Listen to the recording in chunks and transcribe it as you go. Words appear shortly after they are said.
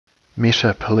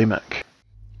Metapolemic.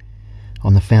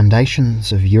 On the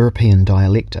Foundations of European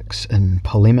Dialectics in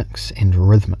Polemics and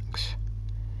Rhythmics.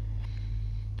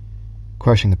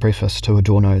 Quoting the preface to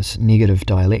Adorno's Negative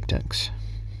Dialectics.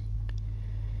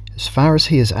 As far as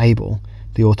he is able,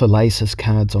 the author lays his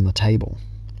cards on the table.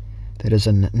 That is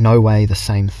in no way the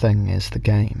same thing as the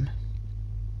game.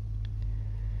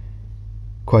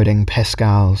 Quoting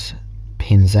Pascal's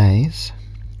Pensees,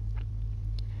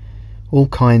 all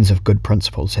kinds of good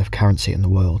principles have currency in the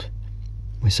world.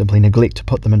 We simply neglect to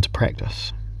put them into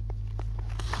practice.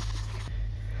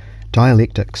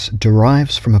 Dialectics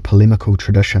derives from a polemical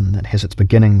tradition that has its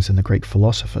beginnings in the Greek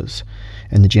philosophers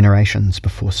in the generations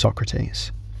before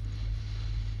Socrates.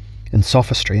 In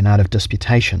sophistry, an art of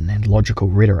disputation and logical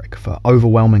rhetoric for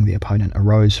overwhelming the opponent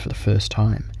arose for the first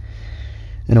time,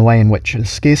 in a way in which it has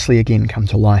scarcely again come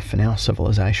to life in our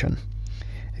civilization,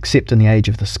 except in the age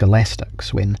of the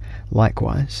scholastics, when,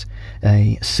 likewise,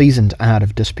 a seasoned art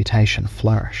of disputation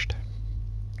flourished.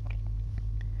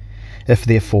 If,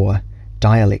 therefore,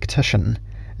 dialectician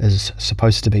is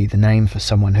supposed to be the name for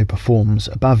someone who performs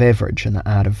above average in the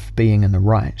art of being in the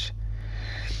right,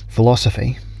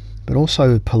 philosophy, but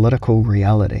also political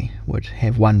reality, would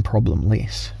have one problem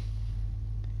less.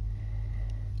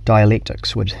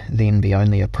 Dialectics would then be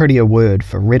only a prettier word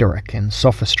for rhetoric and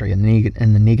sophistry in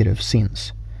the negative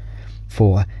sense,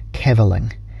 for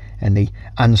cavilling and the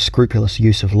unscrupulous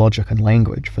use of logic and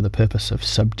language for the purpose of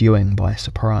subduing by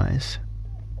surprise.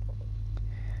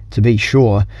 To be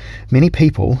sure, many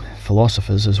people,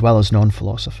 philosophers as well as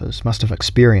non-philosophers, must have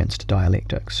experienced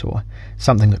dialectics, or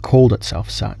something that called itself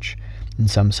such, in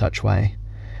some such way,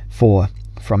 for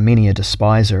from many a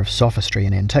despiser of sophistry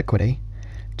in antiquity,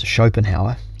 to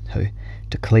Schopenhauer, who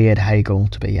declared Hegel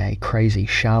to be a crazy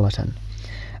charlatan,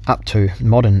 up to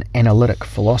modern analytic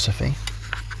philosophy,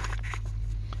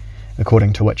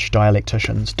 according to which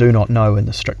dialecticians do not know in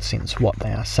the strict sense what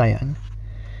they are saying,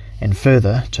 and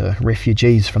further to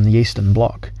refugees from the Eastern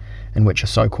Bloc, in which a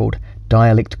so-called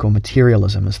dialectical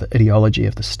materialism is the ideology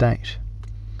of the state.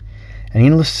 An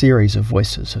endless series of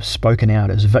voices have spoken out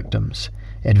as victims,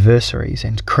 adversaries,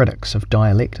 and critics of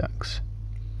dialectics.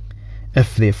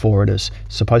 If, therefore, it is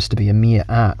supposed to be a mere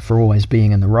art for always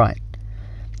being in the right,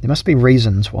 there must be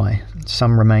reasons why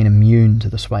some remain immune to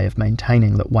this way of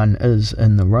maintaining that one is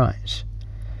in the right.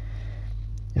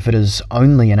 If it is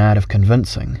only an art of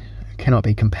convincing, it cannot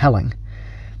be compelling,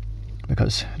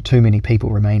 because too many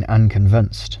people remain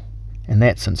unconvinced, and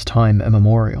that since time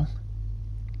immemorial.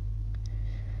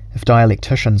 If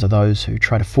dialecticians are those who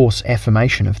try to force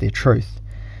affirmation of their truth,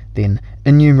 then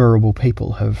innumerable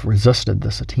people have resisted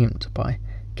this attempt by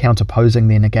counterposing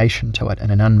their negation to it in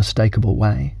an unmistakable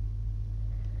way.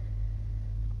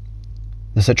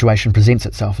 The situation presents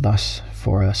itself thus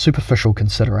for a superficial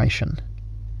consideration.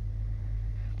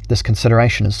 This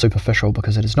consideration is superficial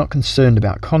because it is not concerned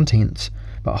about contents,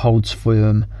 but holds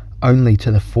firm only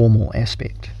to the formal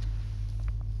aspect.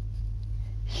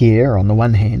 Here, on the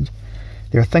one hand,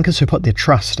 there are thinkers who put their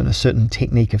trust in a certain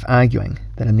technique of arguing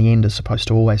that in the end is supposed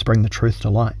to always bring the truth to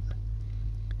light.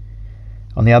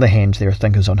 On the other hand, there are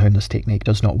thinkers on whom this technique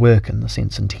does not work in the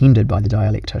sense intended by the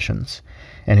dialecticians,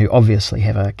 and who obviously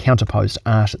have a counterposed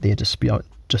art at their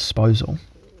disposal.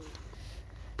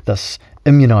 This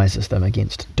immunises them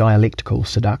against dialectical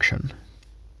seduction.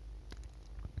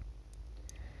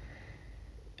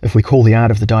 If we call the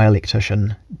art of the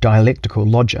dialectician dialectical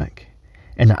logic,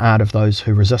 and the art of those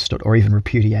who resist it or even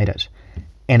repudiate it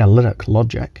analytic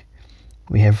logic,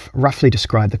 we have roughly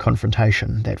described the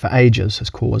confrontation that for ages has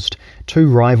caused two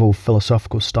rival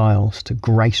philosophical styles to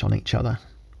grate on each other.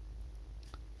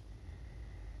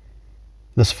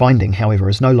 This finding, however,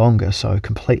 is no longer so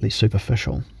completely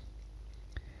superficial.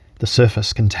 The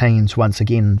surface contains once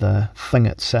again the thing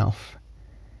itself.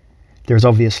 There is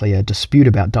obviously a dispute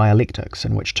about dialectics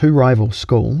in which two rival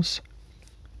schools,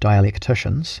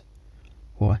 dialecticians,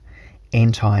 or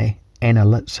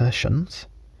anti-analyticians,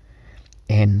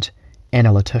 and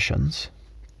analyticians,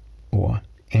 or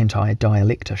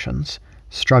anti-dialecticians,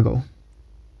 struggle.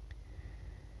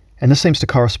 And this seems to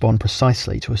correspond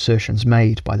precisely to assertions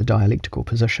made by the dialectical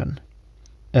position.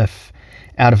 If,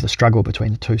 out of the struggle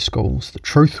between the two schools, the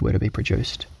truth were to be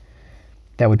produced,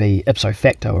 that would be ipso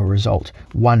facto a result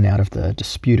won out of the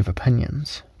dispute of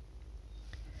opinions.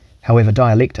 However,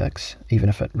 dialectics, even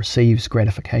if it receives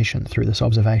gratification through this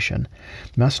observation,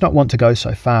 must not want to go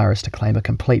so far as to claim a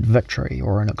complete victory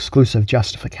or an exclusive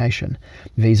justification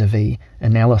vis-à-vis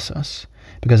analysis,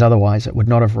 because otherwise it would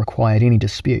not have required any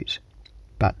dispute,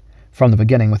 but from the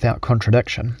beginning without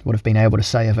contradiction would have been able to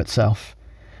say of itself,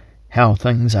 "How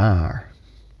things are."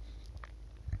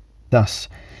 Thus,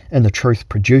 In the truth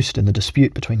produced in the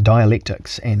dispute between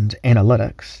dialectics and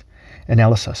analytics,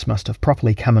 analysis must have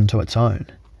properly come into its own.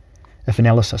 If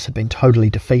analysis had been totally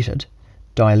defeated,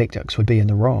 dialectics would be in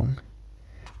the wrong.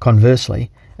 Conversely,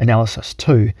 analysis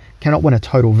too cannot win a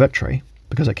total victory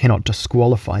because it cannot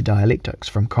disqualify dialectics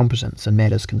from competence in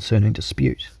matters concerning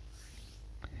dispute.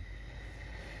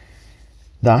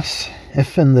 Thus,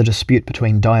 if in the dispute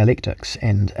between dialectics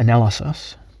and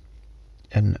analysis,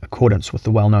 in accordance with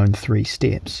the well-known 3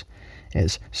 steps,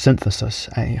 as synthesis,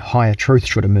 a higher truth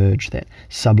should emerge that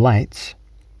sublates,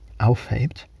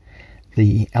 aufhebt,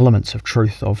 the elements of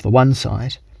truth of the one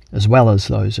side as well as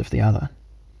those of the other.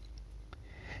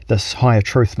 This higher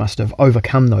truth must have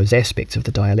overcome those aspects of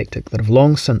the dialectic that have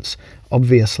long since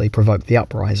obviously provoked the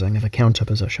uprising of a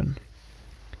counterposition.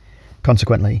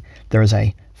 Consequently, there is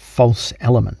a false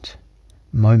element,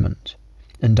 moment,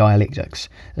 in dialectics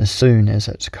as soon as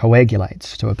it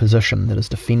coagulates to a position that is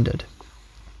defended.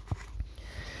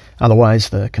 Otherwise,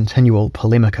 the continual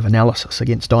polemic of analysis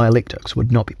against dialectics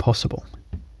would not be possible.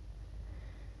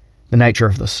 The nature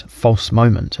of this false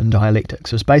moment in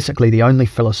dialectics is basically the only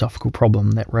philosophical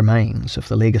problem that remains of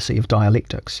the legacy of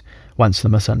dialectics once the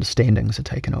misunderstandings are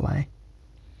taken away.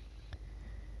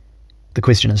 The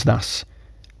question is thus,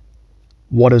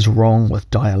 what is wrong with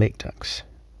dialectics?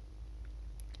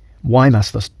 Why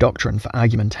must this doctrine for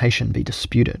argumentation be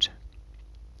disputed?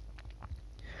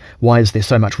 Why is there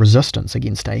so much resistance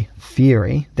against a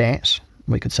theory that,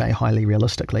 we could say highly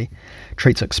realistically,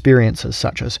 treats experiences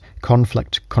such as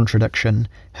conflict, contradiction,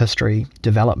 history,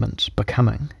 development,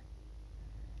 becoming?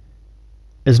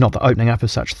 Is not the opening up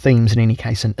of such themes in any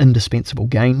case an indispensable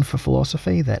gain for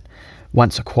philosophy that,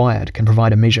 once acquired, can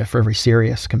provide a measure for every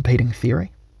serious competing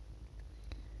theory?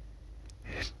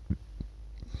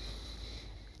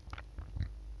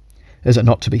 Is it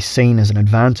not to be seen as an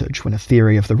advantage when a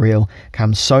theory of the real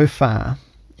comes so far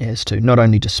as to not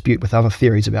only dispute with other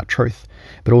theories about truth,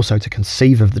 but also to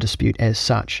conceive of the dispute as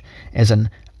such, as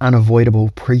an unavoidable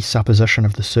presupposition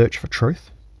of the search for truth?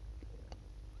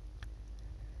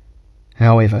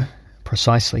 However,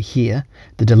 precisely here,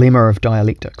 the dilemma of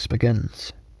dialectics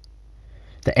begins.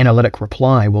 The analytic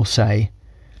reply will say,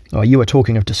 "Oh, you are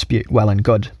talking of dispute, well and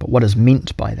good, but what is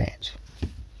meant by that?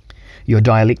 Your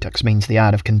dialectics means the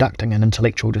art of conducting an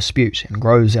intellectual dispute and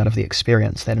grows out of the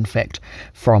experience that, in fact,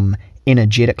 from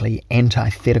energetically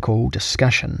antithetical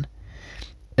discussion,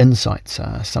 insights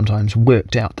are sometimes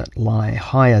worked out that lie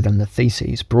higher than the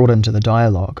theses brought into the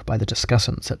dialogue by the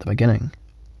discussants at the beginning.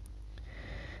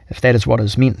 If that is what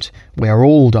is meant, we are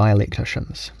all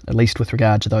dialecticians, at least with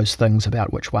regard to those things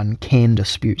about which one can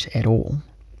dispute at all.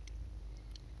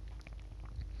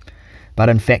 But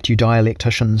in fact, you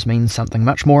dialecticians mean something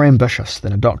much more ambitious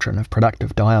than a doctrine of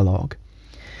productive dialogue.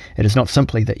 It is not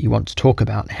simply that you want to talk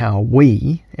about how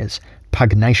we, as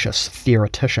pugnacious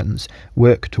theoreticians,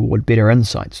 work toward better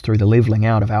insights through the levelling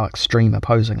out of our extreme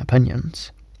opposing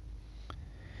opinions.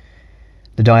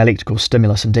 The dialectical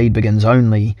stimulus indeed begins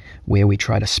only where we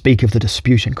try to speak of the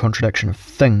dispute and contradiction of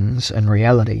things in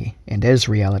reality and as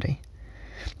reality.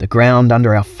 The ground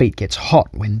under our feet gets hot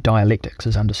when dialectics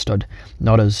is understood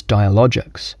not as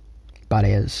dialogics, but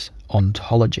as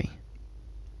ontology.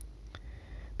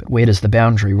 But where does the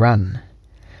boundary run?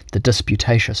 The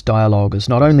disputatious dialogue is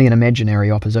not only an imaginary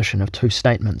opposition of two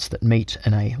statements that meet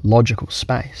in a logical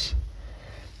space,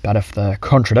 but if the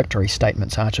contradictory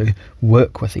statements are to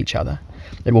work with each other,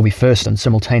 it will be first and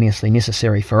simultaneously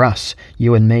necessary for us,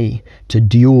 you and me, to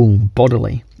duel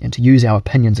bodily and to use our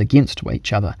opinions against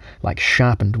each other like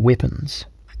sharpened weapons.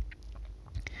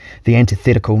 The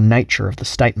antithetical nature of the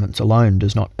statements alone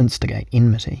does not instigate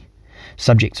enmity.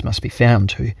 Subjects must be found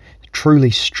to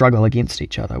truly struggle against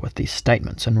each other with these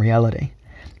statements in reality,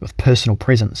 with personal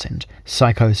presence and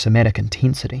psychosomatic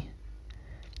intensity.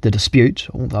 The dispute,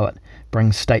 although it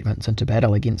brings statements into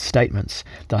battle against statements,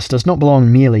 thus does not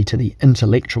belong merely to the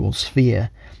intellectual sphere,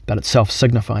 but itself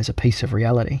signifies a piece of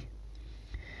reality.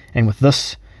 And with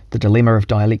this, the dilemma of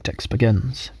dialectics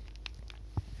begins.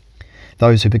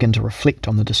 Those who begin to reflect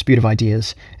on the dispute of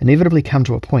ideas inevitably come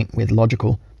to a point where the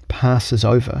logical passes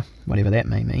over, whatever that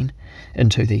may mean,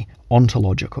 into the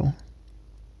ontological.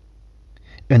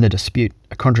 In the dispute,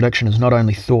 a contradiction is not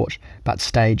only thought, but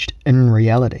staged in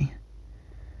reality.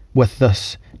 With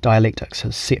this, dialectics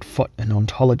has set foot in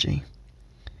ontology.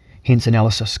 Hence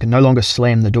analysis can no longer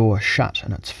slam the door shut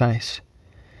in its face.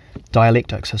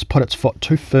 Dialectics has put its foot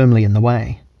too firmly in the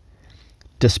way.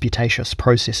 Disputatious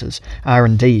processes are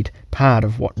indeed part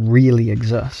of what really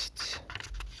exists.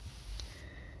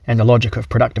 And the logic of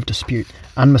productive dispute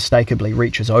unmistakably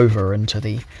reaches over into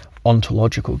the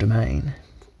ontological domain.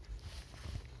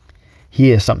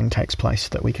 Here something takes place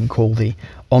that we can call the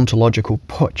ontological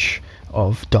putsch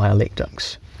of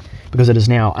dialectics, because it is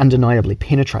now undeniably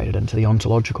penetrated into the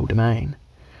ontological domain.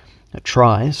 It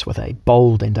tries, with a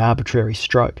bold and arbitrary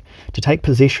stroke, to take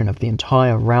possession of the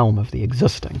entire realm of the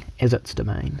existing as its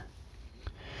domain.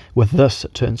 With this,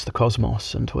 it turns the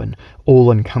cosmos into an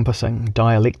all-encompassing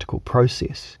dialectical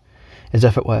process, as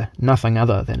if it were nothing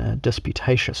other than a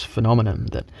disputatious phenomenon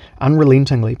that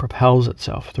unrelentingly propels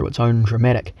itself through its own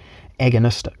dramatic,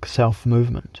 agonistic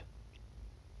self-movement.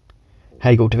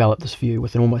 Hegel developed this view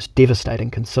with an almost devastating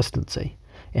consistency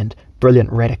and brilliant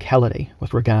radicality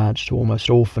with regard to almost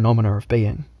all phenomena of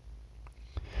being.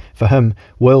 For him,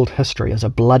 world history is a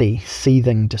bloody,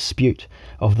 seething dispute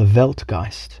of the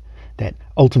Weltgeist that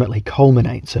ultimately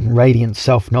culminates in radiant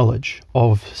self-knowledge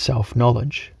of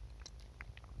self-knowledge.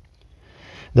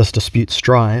 This dispute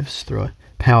strives, through a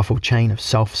powerful chain of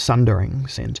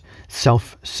self-sunderings and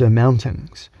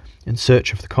self-surmountings, in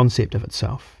search of the concept of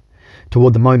itself,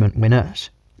 toward the moment when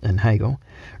it, in Hegel,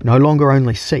 no longer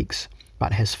only seeks,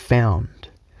 but has found,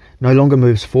 no longer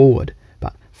moves forward,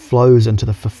 but flows into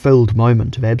the fulfilled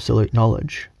moment of absolute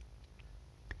knowledge.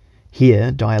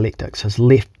 Here, dialectics has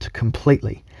leapt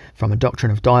completely from a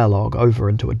doctrine of dialogue over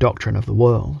into a doctrine of the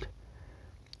world,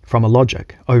 from a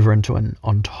logic over into an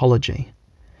ontology,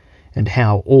 and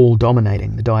how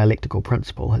all-dominating the dialectical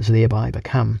principle has thereby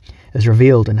become is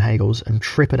revealed in Hegel's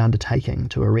intrepid undertaking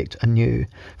to erect anew,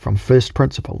 from first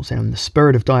principles and in the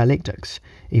spirit of dialectics,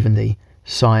 even the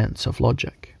science of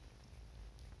logic.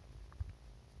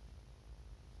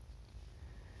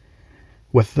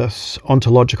 With this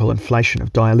ontological inflation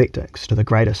of dialectics to the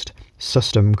greatest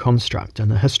system construct in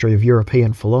the history of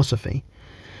European philosophy,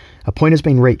 a point has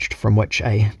been reached from which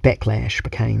a backlash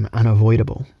became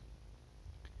unavoidable.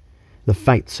 The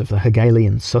fates of the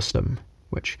Hegelian system,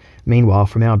 which meanwhile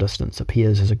from our distance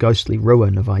appears as a ghostly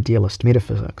ruin of idealist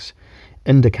metaphysics,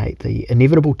 indicate the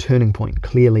inevitable turning point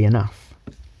clearly enough.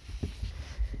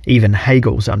 Even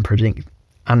Hegel's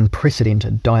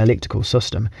unprecedented dialectical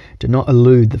system did not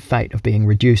elude the fate of being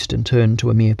reduced in turn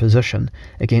to a mere position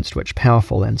against which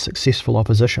powerful and successful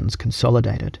oppositions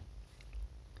consolidated.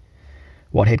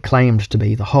 What had claimed to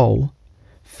be the whole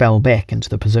fell back into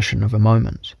the position of a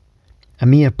moment, a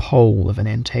mere pole of an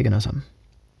antagonism.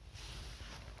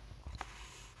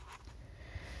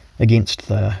 Against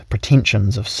the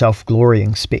pretensions of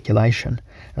self-glorying speculation,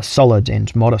 a solid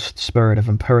and modest spirit of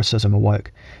empiricism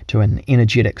awoke to an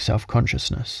energetic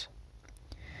self-consciousness.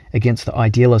 Against the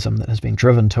idealism that has been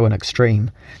driven to an extreme,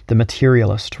 the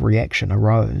materialist reaction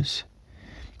arose.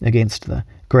 Against the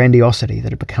grandiosity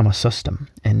that had become a system,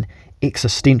 an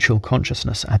existential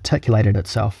consciousness articulated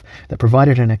itself that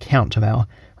provided an account of our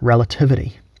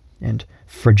relativity and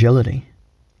fragility.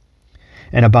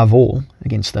 And above all,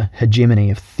 against the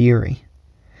hegemony of theory,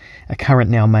 a current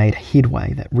now made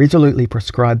headway that resolutely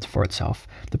prescribed for itself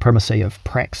the primacy of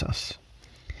praxis.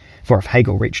 For if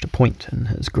Hegel reached a point in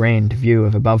his grand view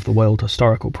of above-the-world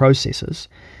historical processes,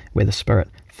 where the spirit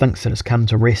thinks it has come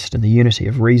to rest in the unity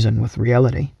of reason with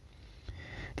reality,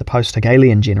 the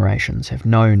post-Hegelian generations have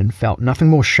known and felt nothing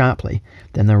more sharply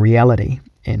than the reality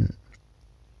in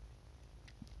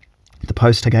The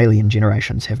post-Hegelian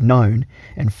generations have known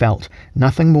and felt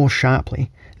nothing more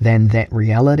sharply than that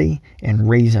reality and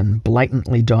reason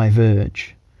blatantly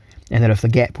diverge, and that if the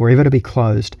gap were ever to be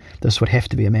closed, this would have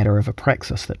to be a matter of a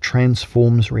praxis that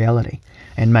transforms reality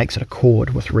and makes it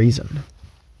accord with reason.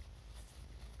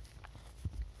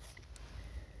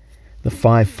 The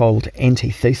five-fold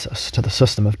antithesis to the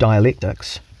system of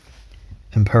dialectics,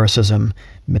 empiricism,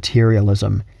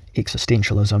 materialism,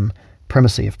 existentialism,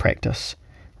 primacy of practice,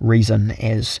 reason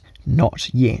as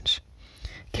not yet,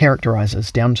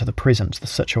 characterizes down to the present the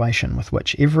situation with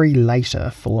which every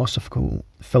later philosophical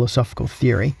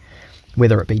theory,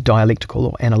 whether it be dialectical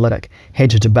or analytic, had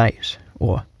to debate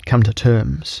or come to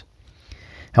terms.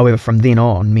 However, from then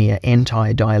on, mere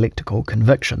anti-dialectical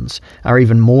convictions are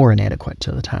even more inadequate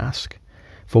to the task,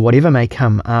 for whatever may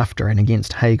come after and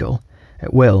against Hegel,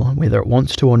 it will, whether it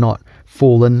wants to or not,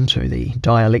 fall into the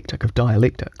dialectic of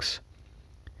dialectics.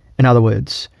 In other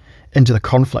words, into the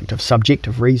conflict of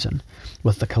subjective reason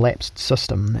with the collapsed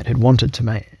system that had wanted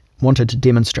to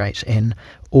demonstrate an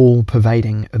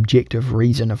all-pervading objective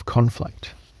reason of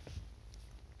conflict.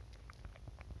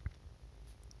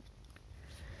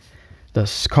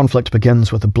 This conflict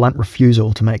begins with a blunt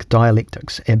refusal to make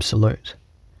dialectics absolute.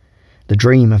 The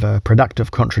dream of a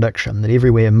productive contradiction that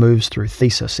everywhere moves through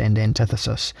thesis and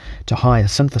antithesis to higher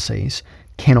syntheses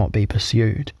cannot be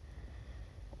pursued.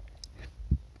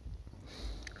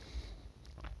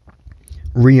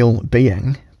 Real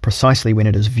being, precisely when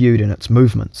it is viewed in its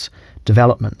movements,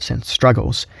 developments and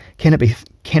struggles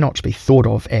cannot be thought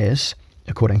of as,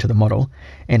 according to the model,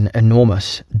 an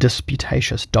enormous,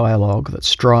 disputatious dialogue that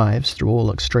strives through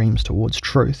all extremes towards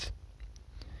truth.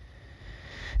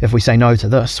 If we say no to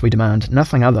this, we demand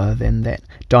nothing other than that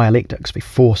dialectics be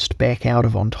forced back out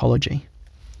of ontology.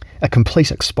 A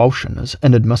complete expulsion is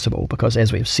inadmissible because,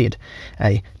 as we have said,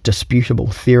 a disputable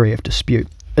theory of dispute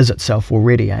is itself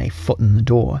already a foot in the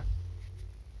door.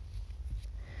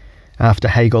 After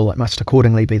Hegel, it must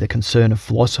accordingly be the concern of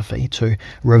philosophy to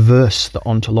reverse the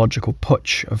ontological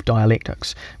putsch of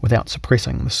dialectics without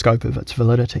suppressing the scope of its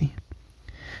validity.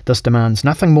 This demands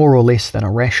nothing more or less than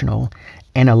a rational,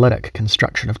 analytic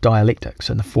construction of dialectics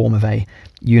in the form of a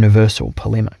universal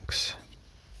polemics.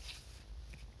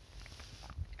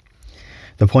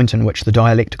 The point in which the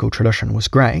dialectical tradition was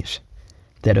great,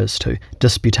 that is, to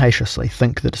disputatiously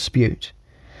think the dispute,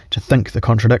 to think the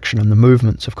contradiction and the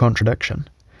movements of contradiction,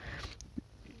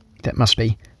 that must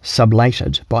be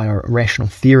sublated by a rational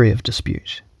theory of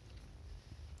dispute.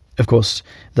 Of course,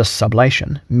 this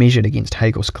sublation, measured against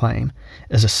Hegel's claim,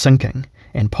 is a sinking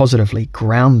and positively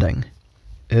grounding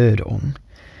Erdung,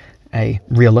 a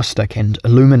realistic and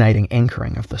illuminating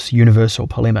anchoring of this universal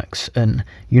polemics in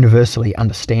universally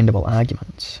understandable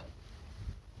arguments.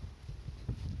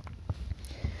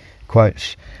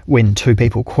 Quote, "When two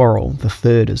people quarrel, the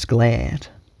third is glad."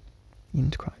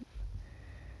 End quote.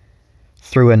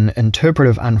 Through an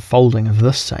interpretive unfolding of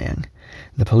this saying,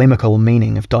 the polemical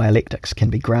meaning of dialectics can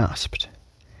be grasped.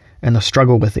 In the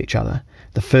struggle with each other,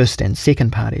 the first and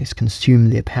second parties consume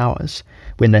their powers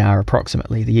when they are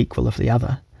approximately the equal of the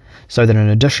other, so that an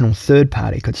additional third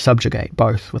party could subjugate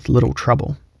both with little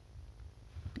trouble.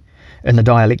 In the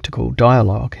dialectical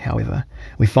dialogue, however,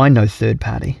 we find no third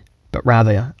party, but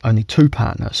rather only two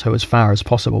partners who as far as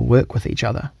possible work with each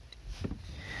other.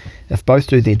 If both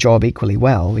do their job equally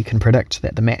well, we can predict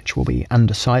that the match will be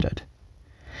undecided.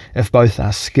 If both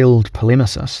are skilled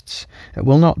polemicists, it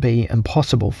will not be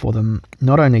impossible for them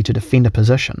not only to defend a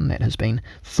position that has been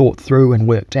thought through and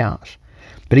worked out,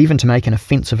 but even to make an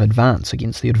offensive advance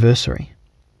against the adversary.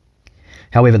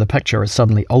 However, the picture is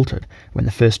suddenly altered when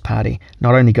the first party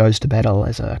not only goes to battle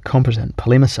as a competent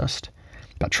polemicist,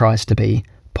 but tries to be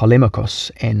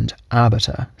polemicus and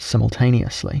arbiter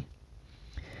simultaneously.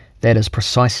 That is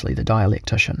precisely the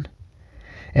dialectician.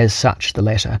 As such, the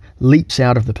latter leaps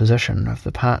out of the position of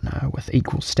the partner with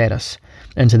equal status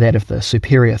into that of the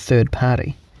superior third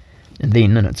party, and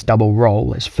then, in its double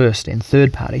role as first and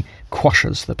third party,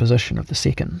 quashes the position of the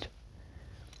second.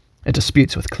 It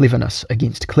disputes with cleverness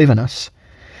against cleverness,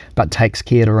 but takes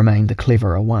care to remain the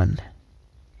cleverer one.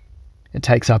 It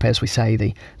takes up, as we say,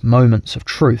 the moments of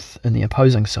truth in the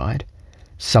opposing side,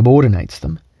 subordinates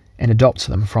them, and adopts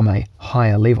them from a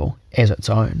higher level as its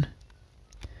own.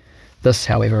 This,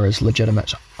 however, is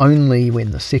legitimate only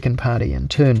when the second party in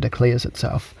turn declares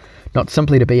itself not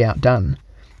simply to be outdone,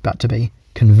 but to be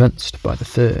convinced by the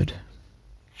third.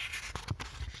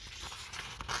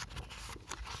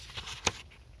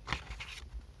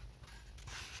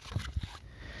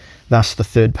 Thus the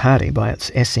third party, by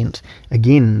its assent,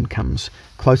 again comes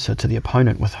closer to the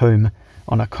opponent with whom,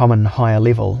 on a common higher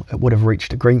level, it would have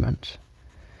reached agreement.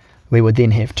 We would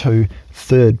then have two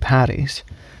third parties,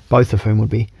 both of whom would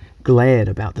be glad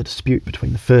about the dispute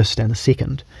between the first and the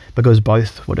second, because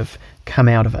both would have come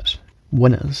out of it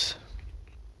winners.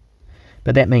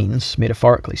 But that means,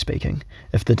 metaphorically speaking,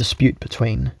 if the dispute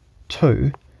between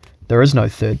two, there is no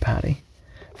third party,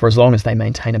 for as long as they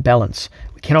maintain a balance,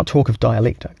 we cannot talk of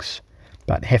dialectics,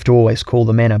 but have to always call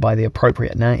the manner by the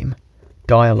appropriate name,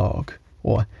 dialogue,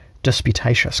 or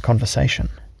disputatious conversation.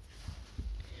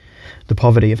 The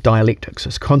poverty of dialectics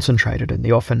is concentrated in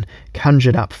the often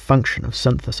conjured-up function of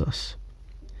synthesis.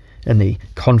 In the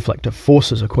conflict of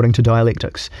forces according to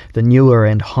dialectics, the newer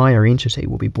and higher entity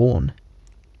will be born.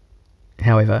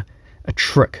 However, a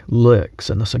trick lurks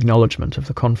in this acknowledgement of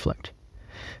the conflict,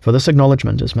 for this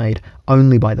acknowledgement is made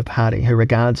only by the party who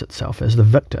regards itself as the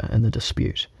victor in the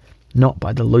dispute, not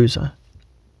by the loser.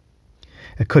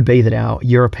 It could be that our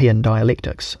European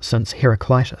dialectics, since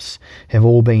Heraclitus, have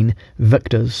all been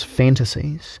victors'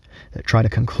 fantasies that try to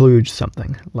conclude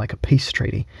something like a peace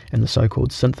treaty in the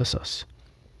so-called synthesis.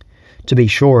 To be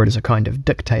sure, it is a kind of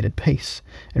dictated peace,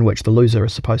 in which the loser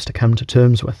is supposed to come to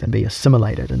terms with and be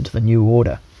assimilated into the new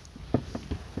order.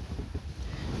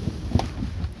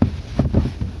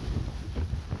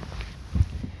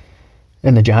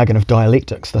 In the jargon of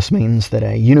dialectics, this means that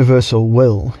a universal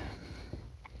will...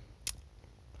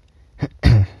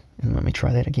 Let me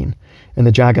try that again. In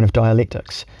the jargon of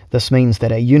dialectics, this means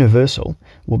that a universal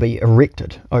will be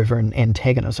erected over an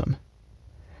antagonism,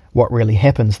 What really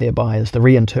happens thereby is the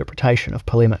reinterpretation of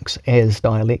polemics as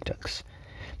dialectics,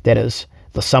 that is,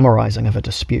 the summarising of a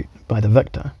dispute by the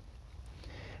victor.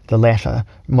 The latter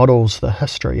models the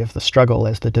history of the struggle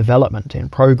as the development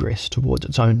and progress towards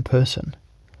its own person.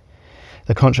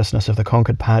 The consciousness of the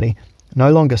conquered party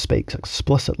no longer speaks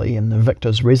explicitly in the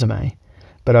victor's resume,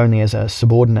 but only as a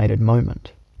subordinated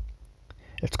moment.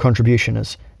 Its contribution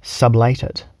is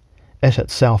sublated. It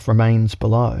itself remains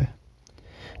below.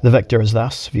 The victor is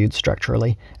thus, viewed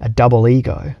structurally, a double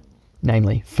ego,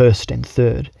 namely first and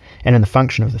third, and in the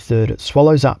function of the third it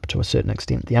swallows up to a certain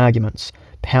extent the arguments,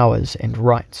 powers and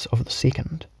rights of the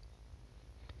second.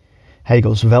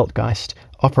 Hegel's Weltgeist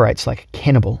operates like a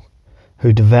cannibal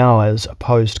who devours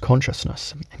opposed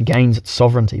consciousness and gains its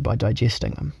sovereignty by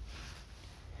digesting them.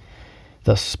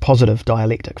 This positive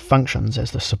dialectic functions as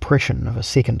the suppression of a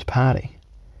second party.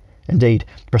 Indeed,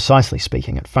 precisely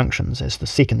speaking, it functions as the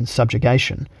second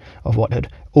subjugation of what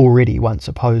had already once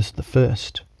opposed the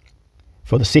first.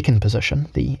 For the second position,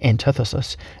 the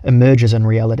antithesis, emerges in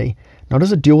reality not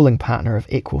as a dueling partner of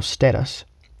equal status,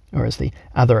 or as the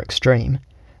other extreme,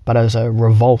 but as a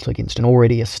revolt against an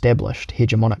already established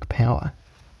hegemonic power.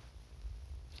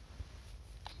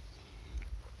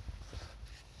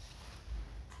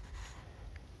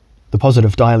 The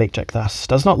positive dialectic, thus,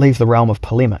 does not leave the realm of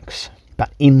polemics,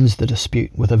 but ends the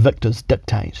dispute with a victor's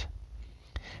dictate.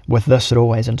 With this it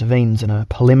always intervenes in a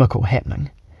polemical happening,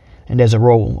 and as a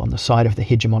rule on the side of the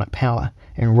hegemonic power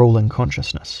and ruling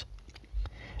consciousness.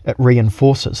 It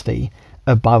reinforces the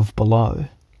above-below,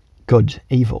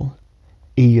 good-evil,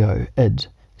 ego-id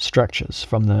structures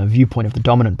from the viewpoint of the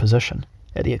dominant position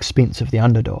at the expense of the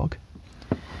underdog.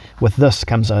 With this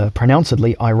comes a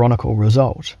pronouncedly ironical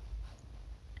result.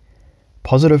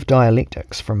 Positive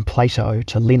dialectics from Plato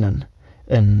to Lenin,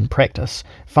 in practice,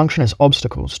 function as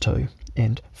obstacles to,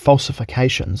 and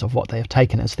falsifications of what they have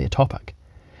taken as their topic,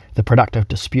 the productive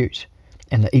dispute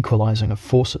and the equalizing of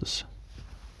forces.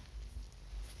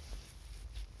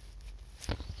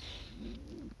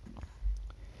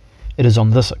 It is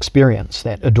on this experience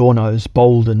that Adorno's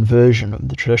bold inversion of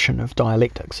the tradition of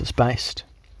dialectics is based.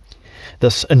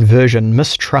 This inversion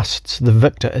mistrusts the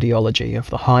victor ideology of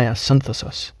the higher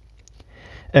synthesis.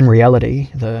 In reality,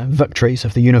 the victories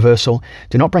of the universal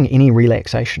do not bring any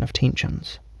relaxation of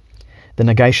tensions. The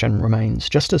negation remains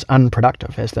just as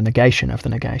unproductive as the negation of the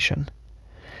negation.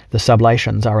 The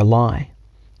sublations are a lie.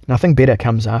 Nothing better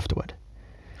comes afterward.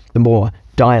 The more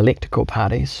dialectical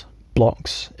parties,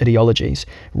 blocks, ideologies,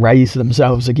 raise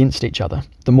themselves against each other,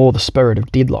 the more the spirit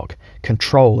of deadlock,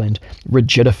 control and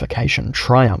rigidification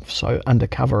triumph so under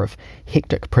cover of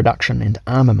hectic production and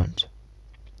armament.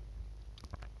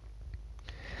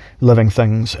 Living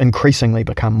things increasingly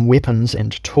become weapons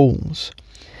and tools,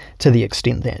 to the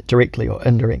extent that, directly or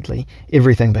indirectly,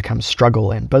 everything becomes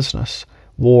struggle and business,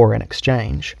 war and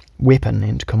exchange, weapon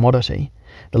and commodity.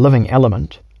 The living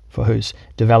element, for whose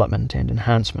development and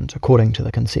enhancement, according to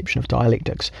the conception of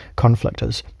dialectics, conflict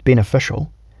is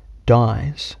beneficial,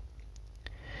 dies.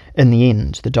 In the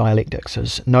end, the dialectics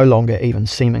is no longer even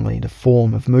seemingly the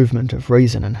form of movement of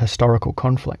reason in historical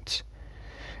conflicts.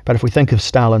 But if we think of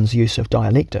Stalin's use of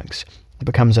dialectics, it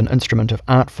becomes an instrument of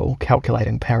artful,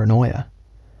 calculating paranoia.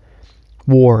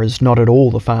 War is not at all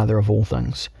the father of all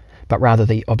things, but rather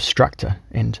the obstructor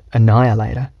and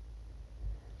annihilator.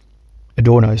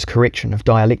 Adorno's correction of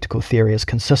dialectical theory is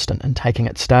consistent in taking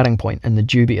its starting point in the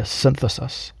dubious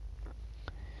synthesis.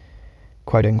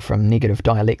 Quoting from Negative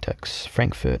Dialectics,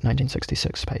 Frankfurt,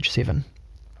 1966, page 7.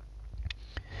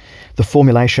 The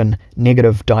formulation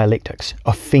negative dialectics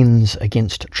offends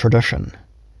against tradition.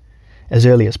 As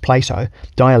early as Plato,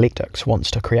 dialectics wants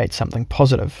to create something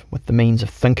positive with the means of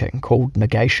thinking called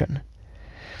negation.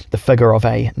 The figure of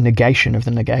a negation of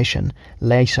the negation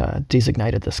later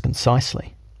designated this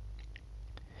concisely.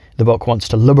 The book wants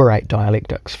to liberate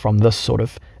dialectics from this sort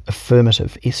of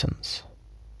affirmative essence.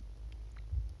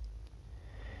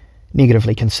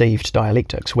 Negatively conceived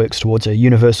dialectics works towards a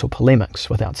universal polemics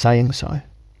without saying so.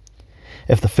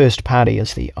 If the first party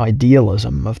is the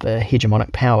idealism of the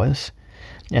hegemonic powers,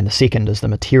 and the second is the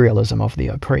materialism of the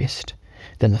oppressed,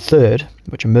 then the third,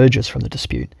 which emerges from the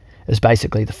dispute, is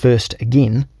basically the first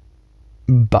again,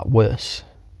 but worse.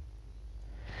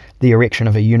 The erection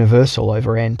of a universal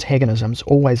over antagonisms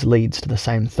always leads to the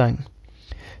same thing.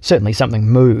 Certainly something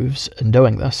moves in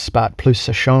doing this, but plus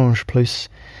ça change, plus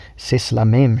c'est la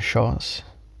même chose.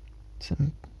 So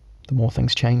the more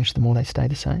things change, the more they stay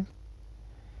the same.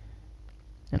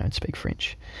 I don't speak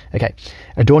French. Okay,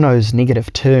 Adorno's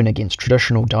negative turn against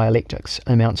traditional dialectics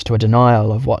amounts to a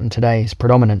denial of what in today's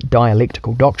predominant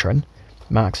dialectical doctrine,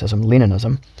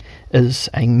 Marxism-Leninism, is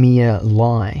a mere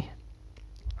lie.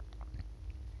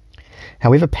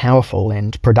 However powerful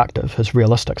and productive his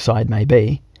realistic side may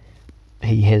be,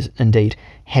 he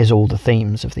has all the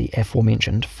themes of the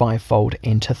aforementioned fivefold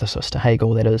antithesis to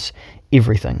Hegel, that is,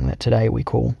 everything that today we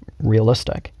call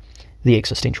realistic, the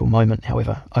existential moment,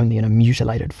 however, only in a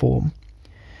mutilated form.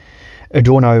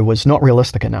 Adorno was not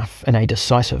realistic enough in a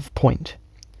decisive point.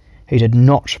 He did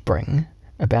not bring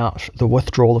about the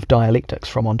withdrawal of dialectics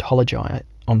from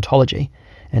ontology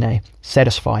in a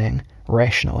satisfying,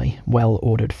 rationally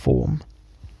well-ordered form.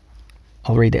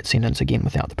 I'll read that sentence again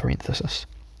without the parenthesis.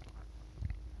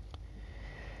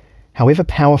 However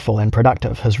powerful and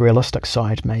productive his realistic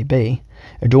side may be,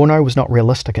 Adorno was not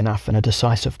realistic enough in a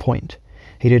decisive point.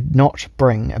 He did not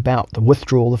bring about the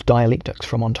withdrawal of dialectics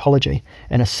from ontology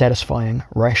in a satisfying,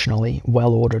 rationally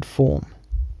well-ordered form.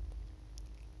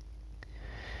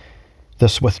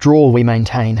 This withdrawal, we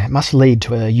maintain, must lead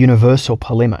to a universal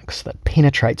polemics that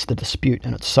penetrates the dispute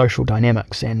in its social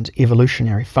dynamics and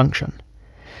evolutionary function.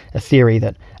 A theory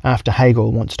that, after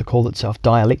Hegel wants to call itself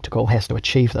dialectical, has to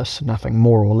achieve this, nothing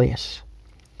more or less.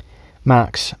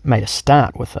 Marx made a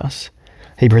start with this.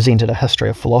 He presented a history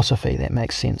of philosophy that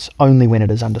makes sense only when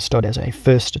it is understood as a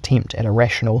first attempt at a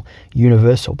rational,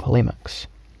 universal polemics.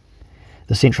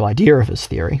 The central idea of his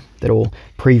theory, that all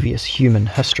previous human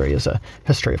history is a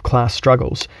history of class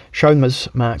struggles, shows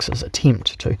Marx's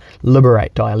attempt to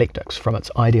liberate dialectics from its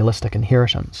idealistic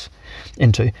inheritance,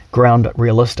 and to ground it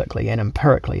realistically and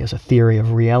empirically as a theory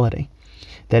of reality,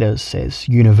 that is, as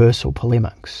universal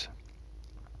polemics.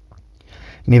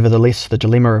 Nevertheless, the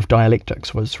dilemma of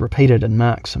dialectics was repeated in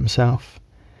Marx himself.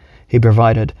 He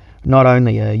provided not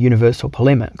only a universal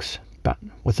polemics, but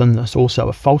within this also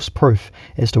a false proof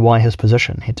as to why his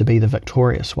position had to be the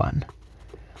victorious one.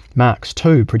 Marx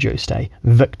too produced a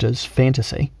victor's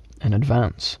fantasy in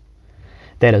advance.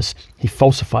 That is, he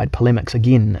falsified polemics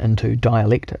again into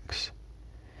dialectics.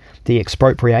 The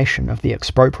expropriation of the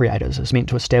expropriators is meant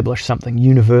to establish something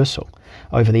universal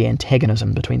over the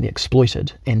antagonism between the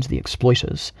exploited and the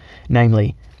exploiters,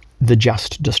 namely, the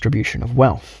just distribution of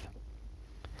wealth.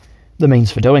 The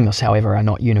means for doing this, however, are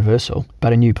not universal,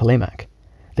 but a new polemic,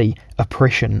 the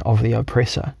oppression of the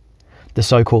oppressor, the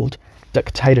so-called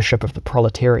dictatorship of the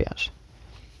proletariat.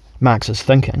 Marx's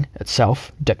thinking,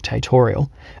 itself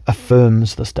dictatorial,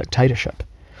 affirms this dictatorship.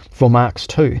 For Marx,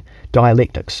 too,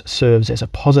 dialectics serves as a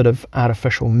positive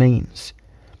artificial means,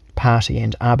 party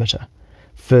and arbiter,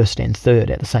 first and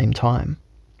third at the same time.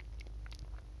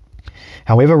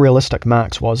 However realistic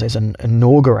Marx was as an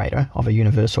inaugurator of a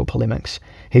universal polemics,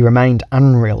 he remained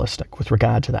unrealistic with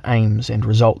regard to the aims and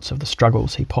results of the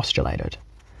struggles he postulated.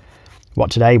 What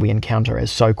today we encounter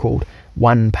as so-called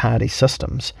one-party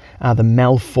systems are the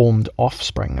malformed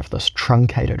offspring of this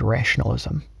truncated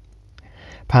rationalism.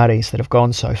 Parties that have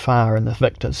gone so far in the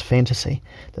victor's fantasy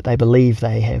that they believe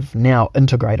they have now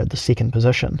integrated the second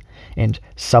position and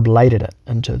sublated it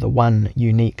into the one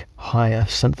unique higher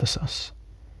synthesis.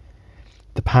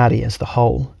 The party as the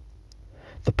whole,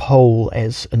 the pole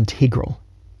as integral,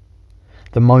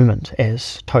 the moment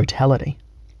as totality.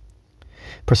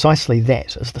 Precisely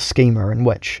that is the schema in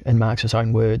which, in Marx's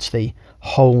own words, the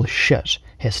whole shit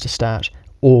has to start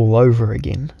all over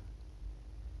again.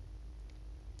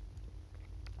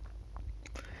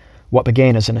 What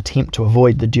began as an attempt to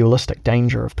avoid the dualistic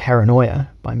danger of paranoia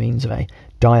by means of a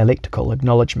dialectical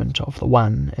acknowledgement of the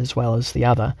one as well as the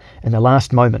other, in the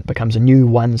last moment becomes a new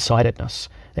one-sidedness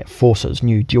that forces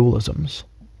new dualisms.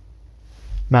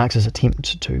 Marx's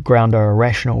attempt to ground a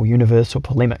rational universal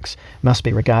polemics must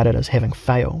be regarded as having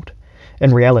failed,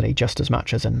 in reality just as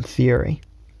much as in theory.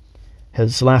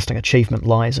 His lasting achievement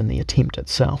lies in the attempt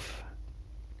itself.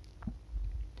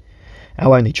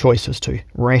 Our only choice is to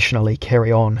rationally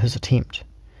carry on his attempt.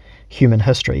 Human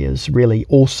history is really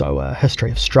also a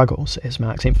history of struggles, as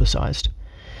Marx emphasised.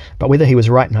 But whether he was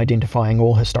right in identifying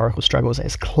all historical struggles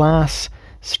as class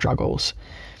struggles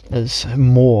is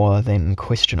more than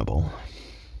questionable.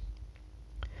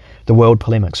 The world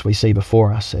polemics we see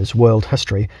before us as world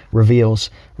history reveals,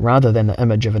 rather than the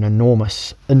image of an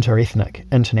enormous inter-ethnic,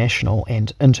 international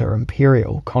and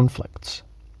inter-imperial conflicts.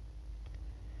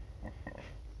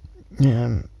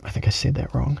 I think I said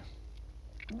that wrong.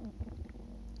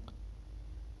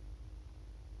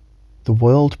 The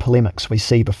world polemics we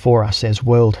see before us as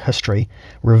world history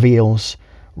reveals,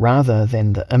 rather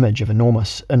than the image of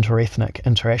enormous inter-ethnic,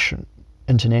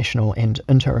 international and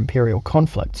inter-imperial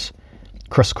conflicts,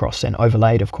 crisscrossed and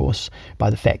overlaid, of course, by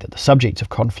the fact that the subjects of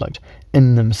conflict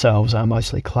in themselves are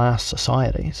mostly class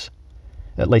societies.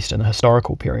 At least in the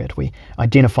historical period, we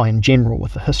identify in general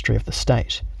with the history of the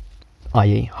state,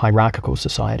 i.e. hierarchical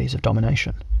societies of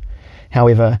domination.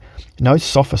 However, no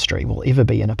sophistry will ever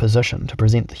be in a position to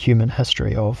present the human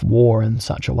history of war in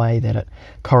such a way that it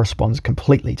corresponds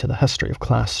completely to the history of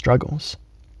class struggles.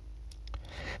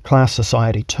 Class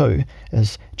society, too,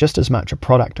 is just as much a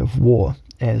product of war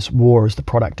as war is the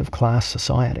product of class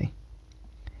society.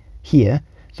 Here,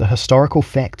 the historical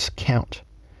facts count,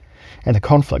 and the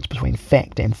conflict between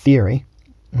fact and theory,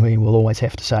 we will always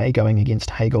have to say, going against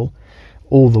Hegel,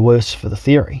 all the worse for the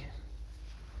theory.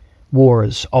 War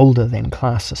is older than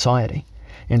class society,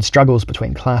 and struggles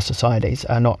between class societies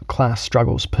are not class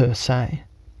struggles per se.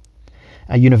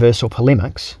 A universal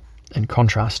polemics, in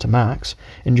contrast to Marx,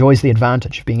 enjoys the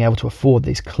advantage of being able to afford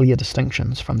these clear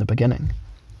distinctions from the beginning.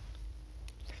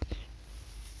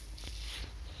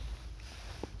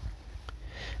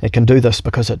 It can do this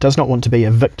because it does not want to be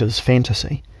a victor's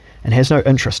fantasy, and has no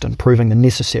interest in proving the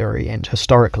necessary and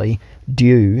historically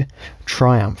due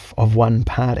triumph of one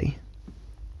party.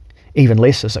 Even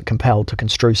less is it compelled to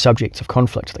construe subjects of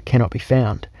conflict that cannot be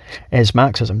found, as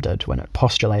Marxism did when it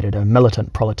postulated a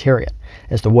militant proletariat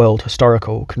as the world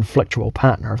historical conflictual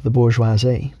partner of the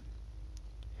bourgeoisie.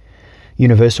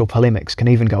 Universal polemics can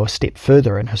even go a step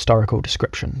further in historical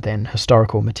description than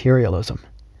historical materialism.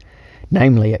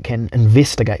 Namely, it can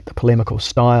investigate the polemical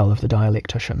style of the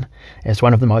dialectician as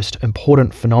one of the most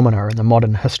important phenomena in the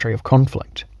modern history of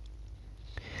conflict.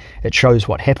 It shows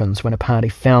what happens when a party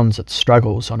founds its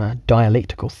struggles on a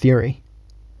dialectical theory.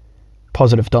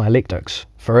 Positive dialectics,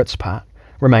 for its part,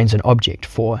 remains an object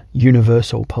for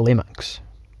universal polemics.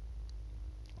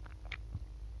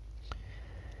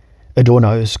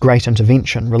 Adorno's great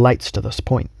intervention relates to this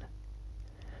point.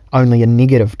 Only a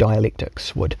negative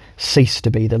dialectics would cease to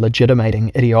be the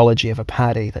legitimating ideology of a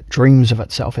party that dreams of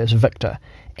itself as victor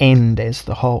and as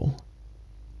the whole.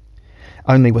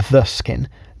 Only with this can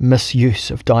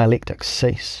misuse of dialectics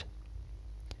cease.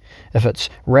 If its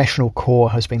rational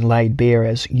core has been laid bare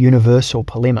as universal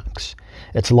polemics,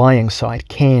 its lying side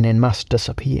can and must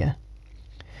disappear.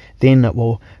 Then it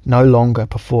will no longer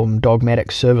perform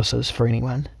dogmatic services for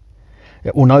anyone.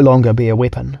 It will no longer be a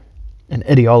weapon, an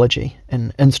ideology,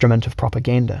 an instrument of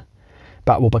propaganda,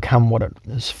 but will become what it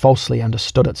is falsely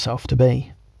understood itself to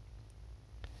be.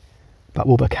 An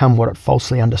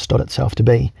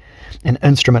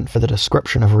instrument for the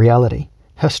description of reality,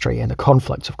 history, and the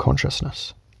conflicts of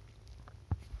consciousness.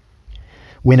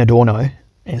 When Adorno,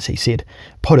 as he said,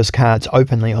 put his cards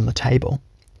openly on the table,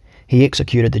 he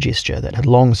executed the gesture that had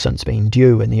long since been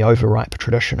due in the overripe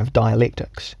tradition of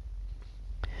dialectics.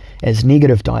 As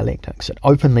negative dialectics, it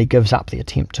openly gives up the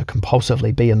attempt to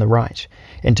compulsively be in the right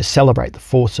and to celebrate the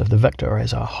force of the victor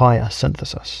as a higher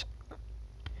synthesis.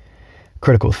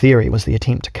 Critical theory was the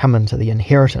attempt to come into the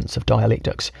inheritance of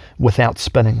dialectics without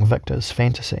spinning victors'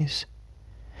 fantasies.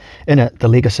 In it, the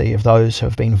legacy of those who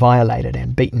have been violated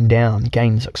and beaten down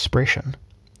gains expression.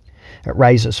 It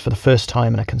raises for the first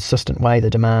time in a consistent way the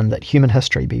demand that human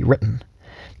history be written,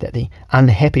 that the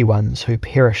unhappy ones who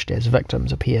perished as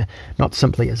victims appear not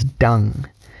simply as dung,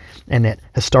 and that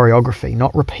historiography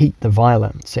not repeat the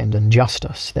violence and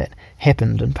injustice that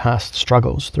happened in past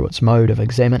struggles through its mode of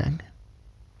examining.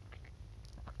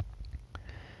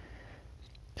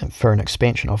 And for an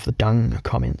expansion of the dung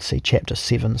comment, see Chapter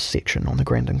 7's section on the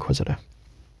Grand Inquisitor.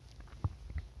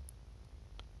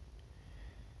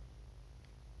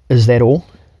 Is that all?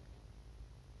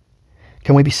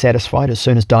 Can we be satisfied as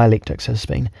soon as dialectics has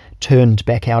been turned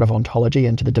back out of ontology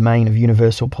into the domain of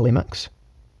universal polemics?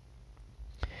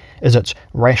 Is its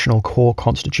rational core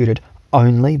constituted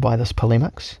only by this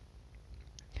polemics?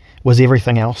 Was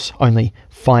everything else only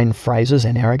fine phrases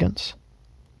and arrogance?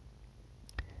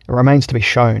 It remains to be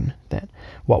shown that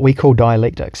what we call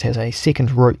dialectics has a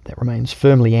second root that remains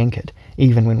firmly anchored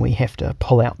even when we have to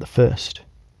pull out the first.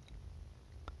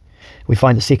 We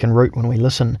find the second root when we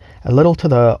listen a little to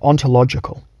the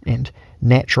ontological and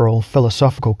natural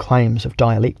philosophical claims of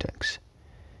dialectics.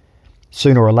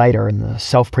 Sooner or later in the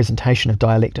self-presentation of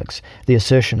dialectics, the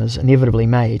assertion is inevitably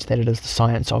made that it is the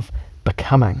science of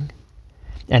becoming,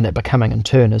 and that becoming in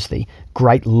turn is the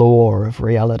great law of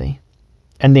reality.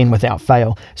 And then, without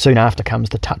fail, soon after comes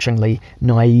the touchingly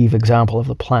naive example of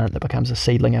the plant that becomes a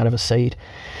seedling out of a seed,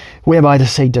 whereby the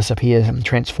seed disappears and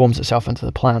transforms itself into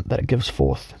the plant that it gives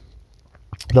forth.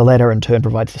 The latter in turn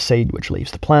provides the seed which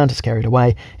leaves the plant, is carried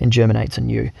away, and germinates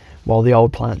anew, while the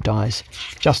old plant dies,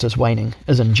 just as waning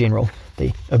is in general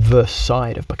the adverse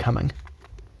side of becoming.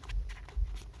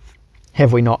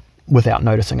 Have we not, without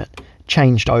noticing it,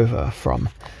 changed over from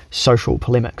social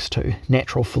polemics to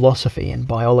natural philosophy and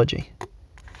biology?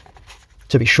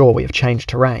 To be sure, we have changed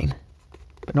terrain,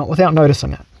 but not without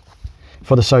noticing it,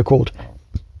 for the so-called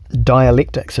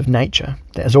dialectics of nature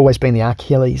that has always been the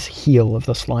Achilles heel of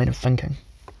this line of thinking.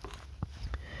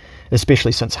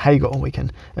 Especially since Hegel, we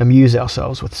can amuse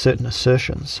ourselves with certain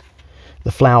assertions.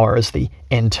 The flower is the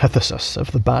antithesis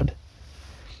of the bud,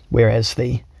 whereas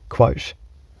the, quoting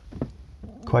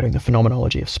the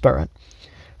phenomenology of spirit,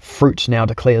 fruit now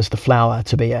declares the flower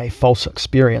to be a false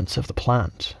experience of the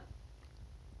plant.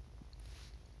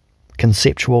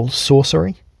 Conceptual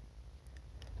sorcery?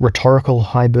 Rhetorical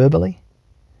hyperbole?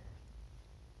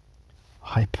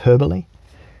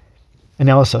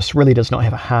 Analysis really does not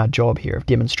have a hard job here of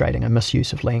demonstrating a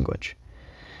misuse of language.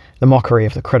 The mockery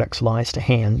of the critics lies to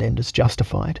hand and is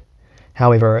justified.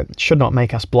 However, it should not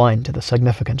make us blind to the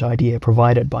significant idea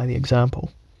provided by the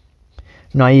example.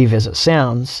 Naive as it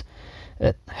sounds,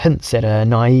 it hints at a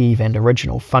naive and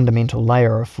original fundamental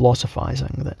layer of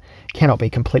philosophizing that cannot be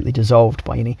completely dissolved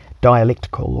by any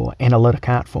dialectical or analytic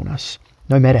artfulness,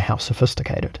 no matter how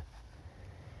sophisticated.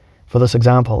 For this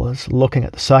example is looking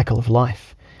at the cycle of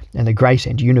life and the great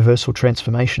and universal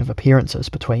transformation of appearances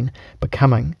between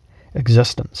becoming,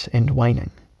 existence, and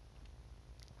waning.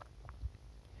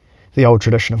 The old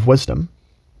tradition of wisdom,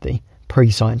 the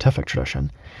pre-scientific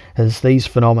tradition, has these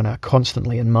phenomena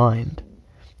constantly in mind.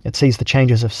 It sees the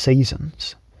changes of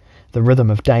seasons, the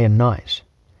rhythm of day and night,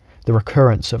 the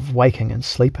recurrence of waking and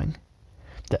sleeping,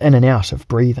 the in and out of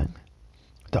breathing,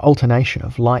 the alternation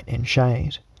of light and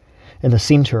shade. In the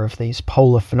centre of these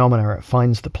polar phenomena it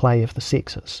finds the play of the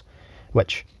sexes,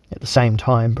 which at the same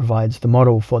time provides the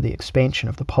model for the expansion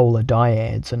of the polar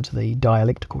dyads into the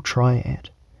dialectical triad.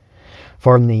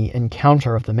 For in the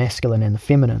encounter of the masculine and the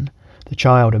feminine, the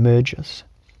child emerges,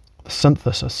 the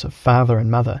synthesis of father and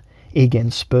mother, egg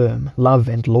and sperm, love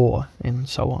and law, and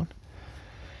so on.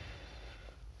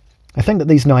 I think that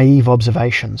these naive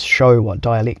observations show what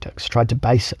dialectics tried to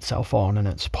base itself on in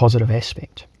its positive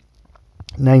aspect.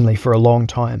 Namely, for a long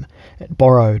time, it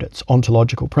borrowed its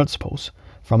ontological principles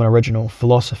from an original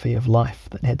philosophy of life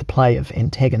that had the play of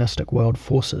antagonistic world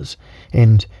forces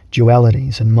and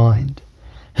dualities in mind.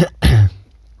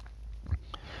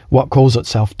 What calls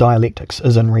itself dialectics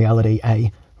is in reality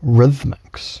a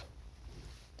rhythmics,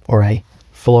 or a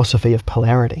philosophy of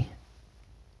polarity.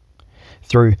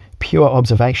 Through pure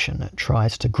observation, it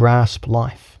tries to grasp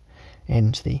life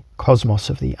and the cosmos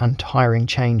of the untiring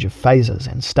change of phases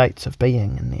and states of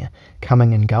being in their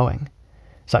coming and going,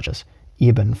 such as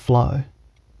ebb and flow,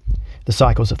 the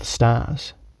cycles of the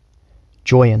stars,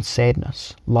 joy and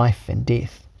sadness, life and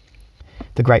death.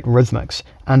 The great rhythmics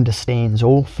understands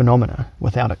all phenomena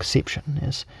without exception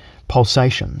as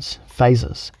pulsations,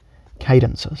 phases,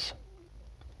 cadences.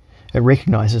 It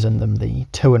recognizes in them the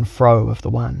to and fro of the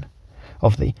one,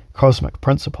 of the cosmic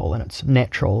principle in its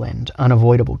natural and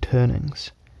unavoidable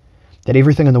turnings, that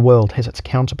everything in the world has its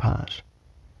counterpart,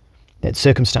 that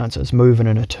circumstances move in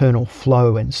an eternal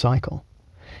flow and cycle,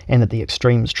 and that the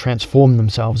extremes transform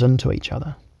themselves into each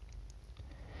other.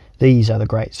 These are the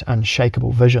great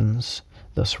unshakable visions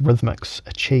this rhythmics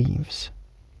achieves.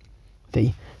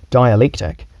 The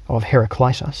dialectic of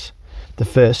Heraclitus, the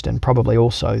first and probably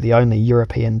also the only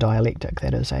European dialectic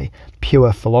that is a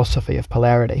pure philosophy of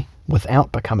polarity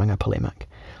without becoming a polemic,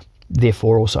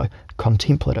 therefore also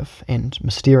contemplative and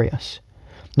mysterious,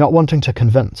 not wanting to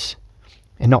convince,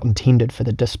 and not intended for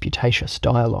the disputatious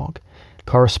dialogue,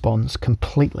 corresponds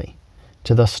completely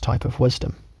to this type of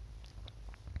wisdom.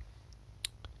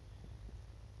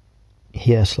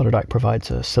 Here Sloterdijk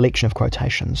provides a selection of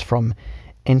quotations from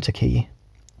Antike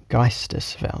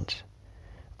Geisteswelt,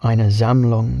 eine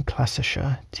Sammlung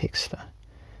klassischer Texte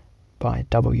by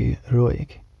W.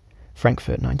 Ruig,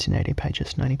 Frankfurt 1980,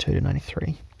 pages 92 to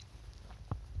 93.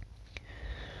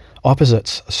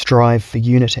 Opposites strive for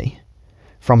unity.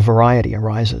 From variety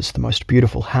arises the most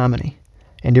beautiful harmony,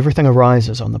 and everything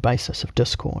arises on the basis of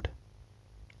discord.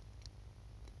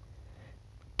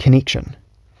 Connection,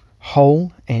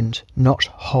 whole and not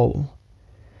whole.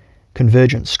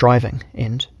 Convergent striving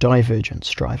and divergent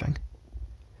striving.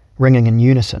 Ringing in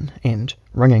unison and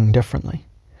ringing differently.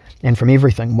 And from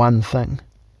everything one thing,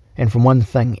 and from one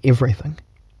thing everything.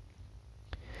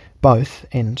 Both,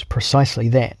 and precisely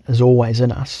that, is always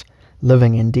in us,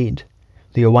 living and dead,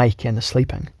 the awake and the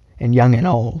sleeping, and young and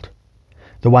old.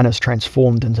 The one is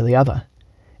transformed into the other,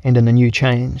 and in a new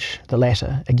change, the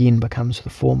latter again becomes the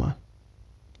former.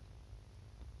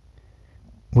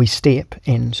 We step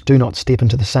and do not step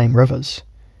into the same rivers.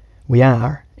 We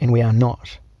are and we are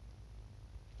not.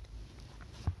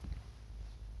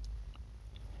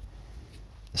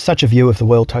 Such a view of the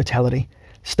world totality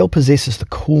still possesses the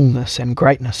coolness and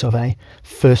greatness of a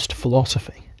first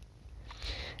philosophy.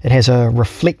 It has a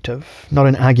reflective, not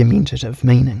an argumentative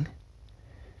meaning.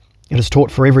 It is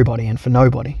taught for everybody and for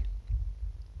nobody,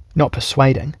 not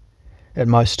persuading, at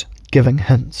most giving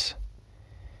hints.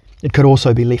 It could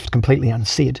also be left completely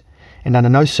unsaid, and under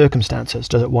no circumstances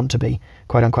does it want to be,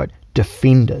 quote-unquote,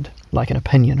 defended like an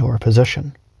opinion or a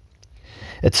position.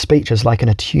 Its speech is like an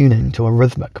attuning to a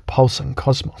rhythmic, pulsing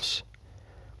cosmos.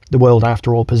 The world,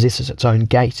 after all, possesses its own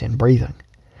gait and breathing,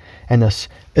 and this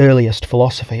earliest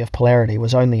philosophy of polarity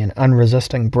was only an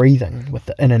unresisting breathing with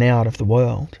the in and out of the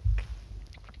world.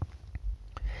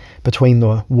 Between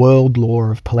the world law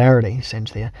of polarities and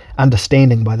their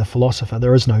understanding by the philosopher,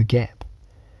 there is no gap.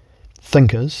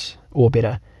 Thinkers, or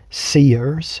better,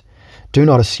 seers, do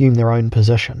not assume their own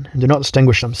position and do not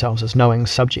distinguish themselves as knowing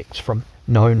subjects from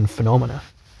known phenomena.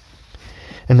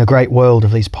 In the great world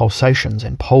of these pulsations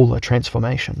and polar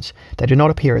transformations, they do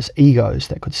not appear as egos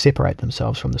that could separate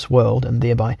themselves from this world and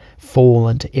thereby fall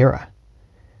into error.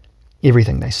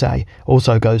 Everything they say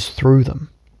also goes through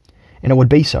them, and it would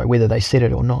be so whether they said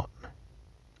it or not.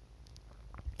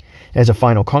 As a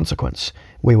final consequence,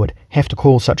 we would have to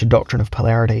call such a doctrine of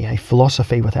polarity a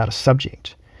philosophy without a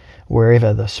subject.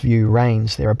 Wherever this view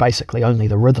reigns, there are basically only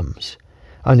the rhythms,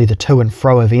 only the to and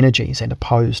fro of energies and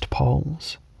opposed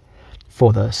poles.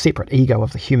 For the separate ego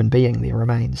of the human being, there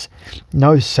remains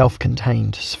no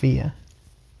self-contained sphere.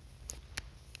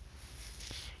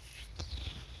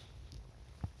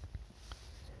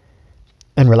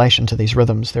 In relation to these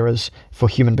rhythms, there is, for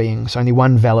human beings, only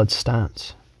one valid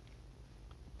stance: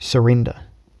 surrender.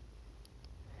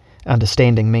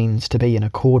 Understanding means to be in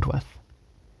accord with.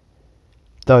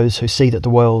 Those who see that the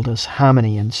world is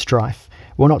harmony and strife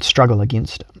will not struggle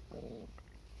against it.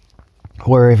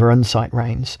 Wherever insight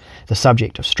reigns, the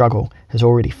subject of struggle has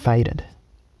already faded.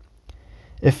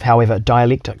 If, however,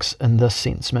 dialectics in this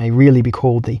sense may really be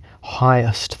called the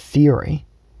highest theory,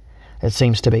 it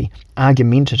seems to be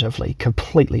argumentatively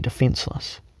completely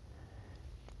defenceless.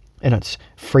 In its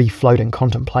free-floating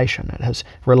contemplation, it has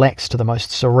relaxed to the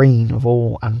most serene of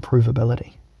all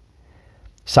unprovability.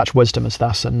 Such wisdom is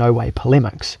thus in no way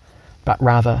polemics, but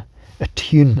rather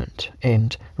attunement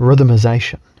and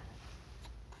rhythmization.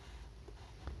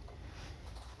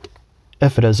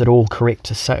 If it is at all correct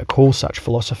to call such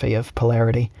philosophy of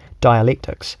polarity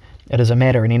dialectics, it is a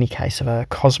matter in any case of a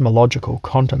cosmological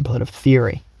contemplative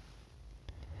theory.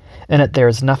 In it there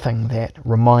is nothing that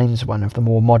reminds one of the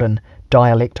more modern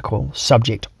dialectical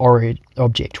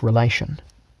subject-object relation.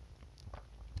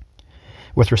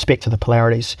 With respect to the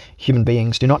polarities, human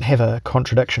beings do not have a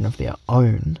contradiction of their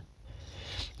own.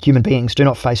 Human beings do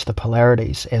not face the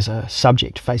polarities as a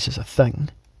subject faces a thing.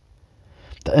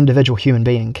 The individual human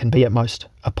being can be at most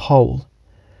a pole,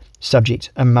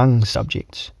 subject among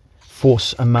subjects,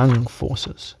 force among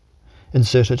forces,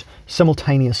 inserted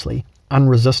simultaneously,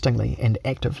 unresistingly and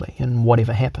actively in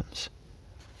whatever happens.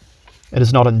 It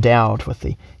is not endowed with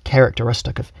the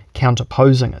characteristic of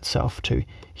counterposing itself to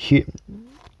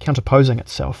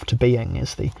being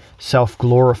as the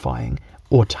self-glorifying,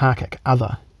 autarkic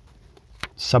other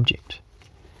subject.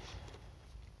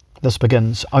 This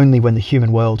begins only when the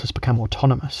human world has become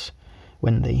autonomous,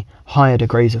 when the higher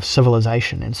degrees of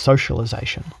civilization and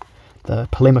socialization, the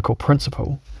polemical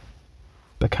principle,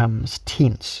 becomes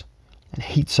tense and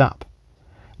heats up,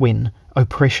 when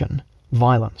oppression,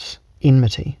 violence,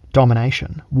 enmity,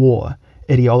 domination, war,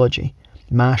 ideology,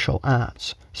 martial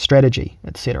arts, strategy,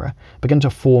 etc. begin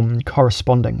to form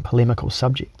corresponding polemical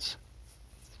subjects.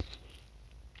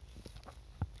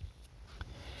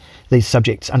 These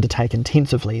subjects undertake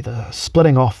intensively the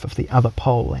splitting off of the other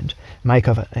pole and make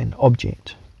of it an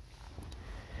object.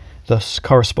 This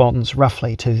corresponds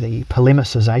roughly to the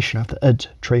polemicization of the id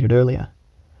treated earlier.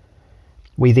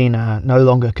 We then are no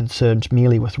longer concerned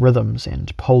merely with rhythms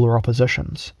and polar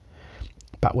oppositions,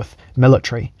 but with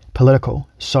military, political,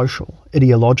 social,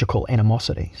 ideological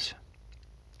animosities.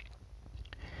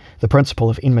 The principle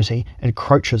of enmity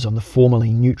encroaches on the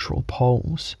formerly neutral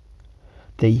poles.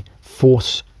 The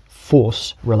force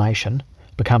relation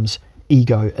becomes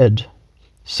ego-id,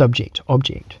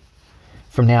 subject-object.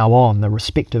 From now on, the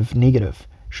respective negative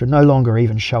should no longer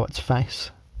even show its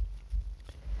face.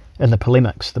 In the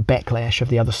polemics, the backlash of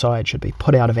the other side should be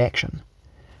put out of action.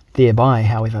 Thereby,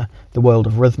 however, the world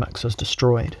of rhythmics is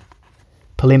destroyed.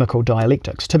 Polemical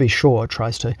dialectics, to be sure,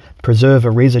 tries to preserve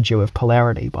a residue of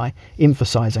polarity by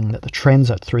emphasizing that the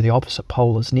transit through the opposite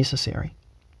pole is necessary.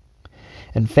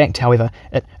 In fact, however,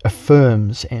 it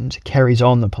affirms and carries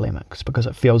on the polemics because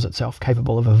it feels itself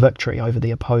capable of a victory over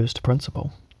the opposed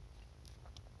principle.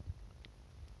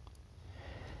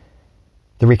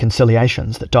 The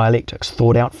reconciliations that dialectics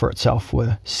thought out for itself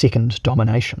were second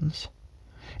dominations,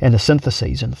 and the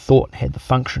syntheses in thought had the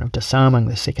function of disarming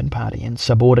the second party and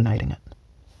subordinating it.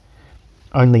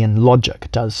 Only in logic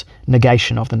does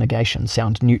negation of the negation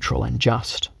sound neutral and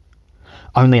just.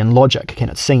 Only in logic can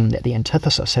it seem that the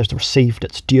antithesis has received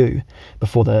its due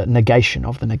before the negation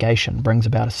of the negation brings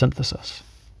about a synthesis.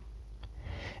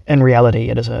 In reality,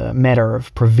 it is a matter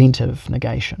of preventive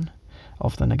negation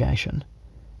of the negation.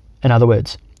 In other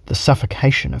words, the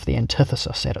suffocation of the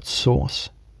antithesis at its source.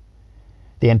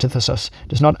 The antithesis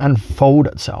does not unfold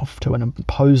itself to an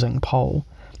imposing pole,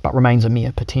 but remains a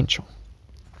mere potential.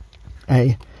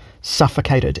 A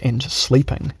suffocated and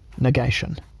sleeping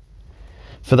negation.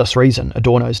 For this reason,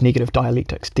 Adorno's negative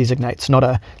dialectics designates not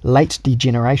a late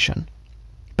degeneration,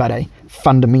 but a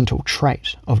fundamental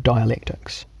trait of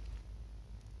dialectics.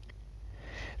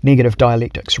 Negative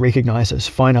dialectics recognises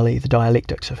finally the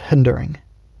dialectics of hindering.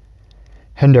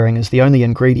 Hindering is the only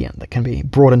ingredient that can be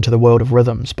brought into the world of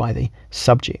rhythms by the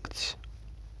subjects.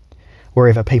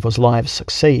 Wherever people's lives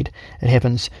succeed, it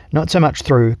happens not so much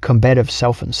through combative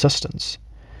self-insistence,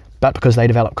 but because they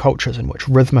develop cultures in which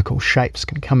rhythmical shapes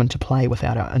can come into play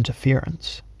without our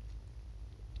interference.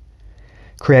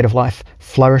 Creative life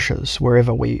flourishes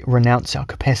wherever we renounce our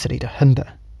capacity to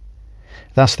hinder.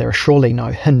 Thus there are surely no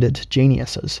hindered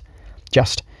geniuses,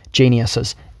 just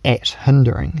geniuses at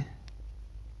hindering.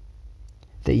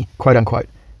 The quote-unquote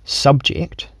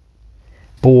subject,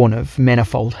 born of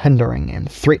manifold hindering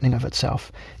and threatening of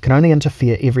itself, can only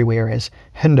interfere everywhere as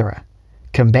hinderer,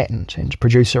 combatant and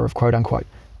producer of quote-unquote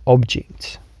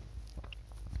objects.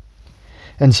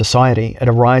 In society, it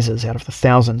arises out of the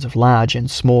thousands of large and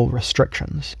small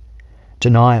restrictions,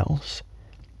 denials,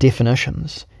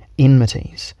 definitions,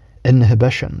 enmities,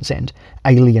 inhibitions, and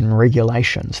alien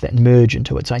regulations that merge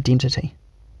into its identity.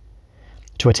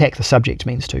 To attack the subject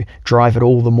means to drive it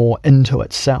all the more into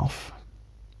itself.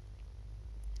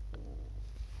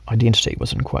 Identity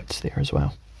was in quotes there as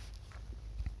well.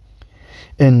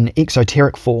 In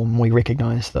exoteric form, we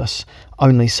recognise this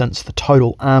only since the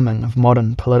total arming of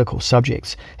modern political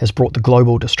subjects has brought the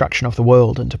global destruction of the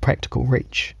world into practical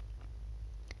reach.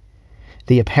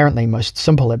 The apparently most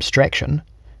simple abstraction,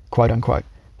 quote-unquote,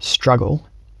 struggle,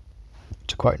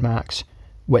 to quote Marx,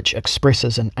 which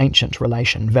expresses an ancient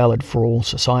relation valid for all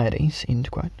societies, end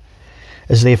quote,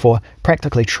 is therefore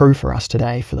practically true for us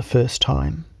today for the first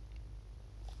time.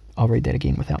 I'll read that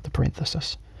again without the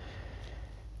parenthesis.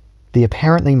 The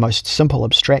apparently most simple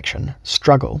abstraction,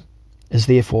 struggle, is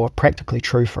therefore practically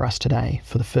true for us today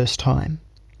for the first time.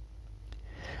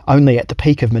 Only at the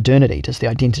peak of modernity does the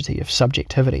identity of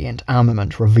subjectivity and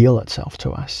armament reveal itself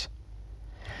to us.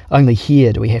 Only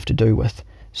here do we have to do with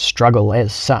struggle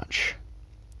as such.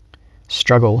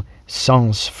 Struggle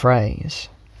sans phrase.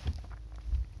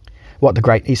 What the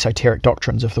great esoteric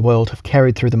doctrines of the world have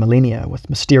carried through the millennia with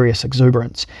mysterious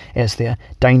exuberance as their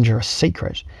dangerous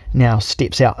secret now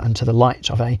steps out into the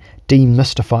light of a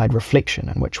demystified reflection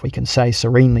in which we can say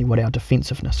serenely what our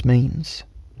defensiveness means.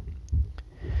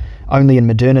 Only in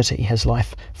modernity has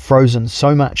life frozen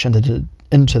so much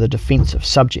into the defence of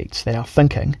subjects that our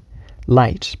thinking,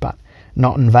 late but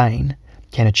not in vain,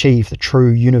 can achieve the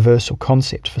true universal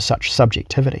concept for such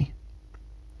subjectivity.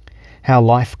 How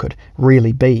life could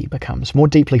really be becomes more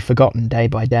deeply forgotten day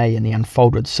by day in the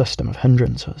unfolded system of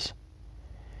hindrances.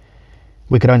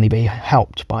 We could only be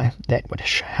helped by that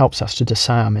which helps us to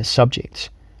disarm as subjects,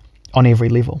 on every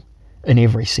level, in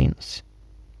every sense.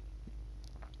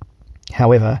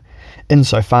 However,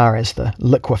 insofar as the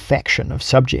liquefaction of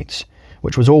subjects,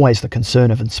 which was always the concern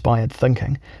of inspired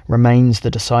thinking, remains the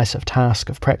decisive task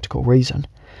of practical reason,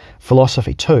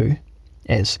 philosophy too,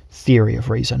 as theory of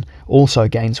reason, also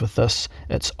gains with this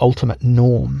its ultimate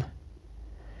norm.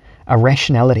 A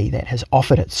rationality that has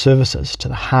offered its services to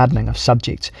the hardening of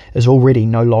subjects is already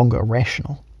no longer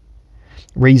rational.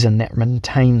 Reason that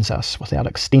maintains us without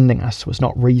extending us was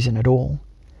not reason at all.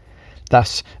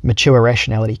 Thus, mature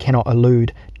rationality cannot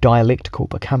elude dialectical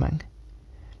becoming.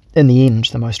 In the end,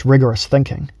 the most rigorous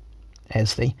thinking,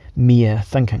 as the mere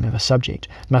thinking of a subject,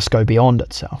 must go beyond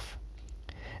itself.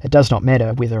 It does not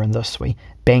matter whether in this we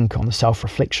bank on the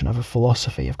self-reflection of a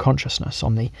philosophy of consciousness,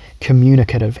 on the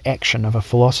communicative action of a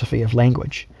philosophy of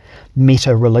language,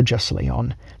 meta-religiously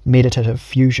on meditative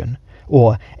fusion,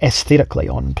 or aesthetically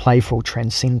on playful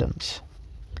transcendence.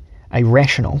 A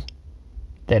rational,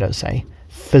 that is, a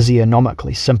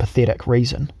physiognomically sympathetic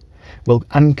reason, will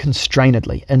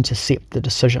unconstrainedly intercept the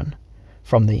decision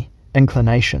from the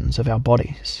inclinations of our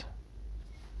bodies.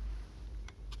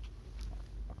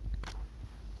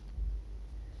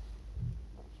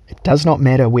 It does not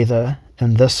matter whether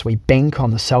in this we bank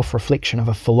on the self-reflection of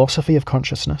a philosophy of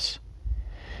consciousness,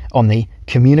 on the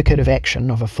communicative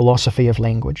action of a philosophy of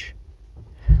language,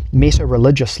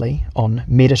 meta-religiously on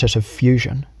meditative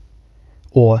fusion,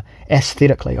 or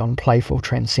aesthetically on playful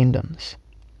transcendence.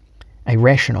 A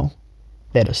rational,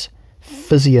 that is,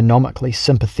 physiognomically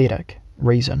sympathetic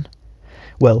reason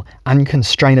will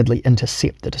unconstrainedly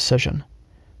intercept the decision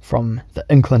from the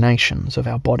inclinations of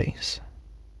our bodies.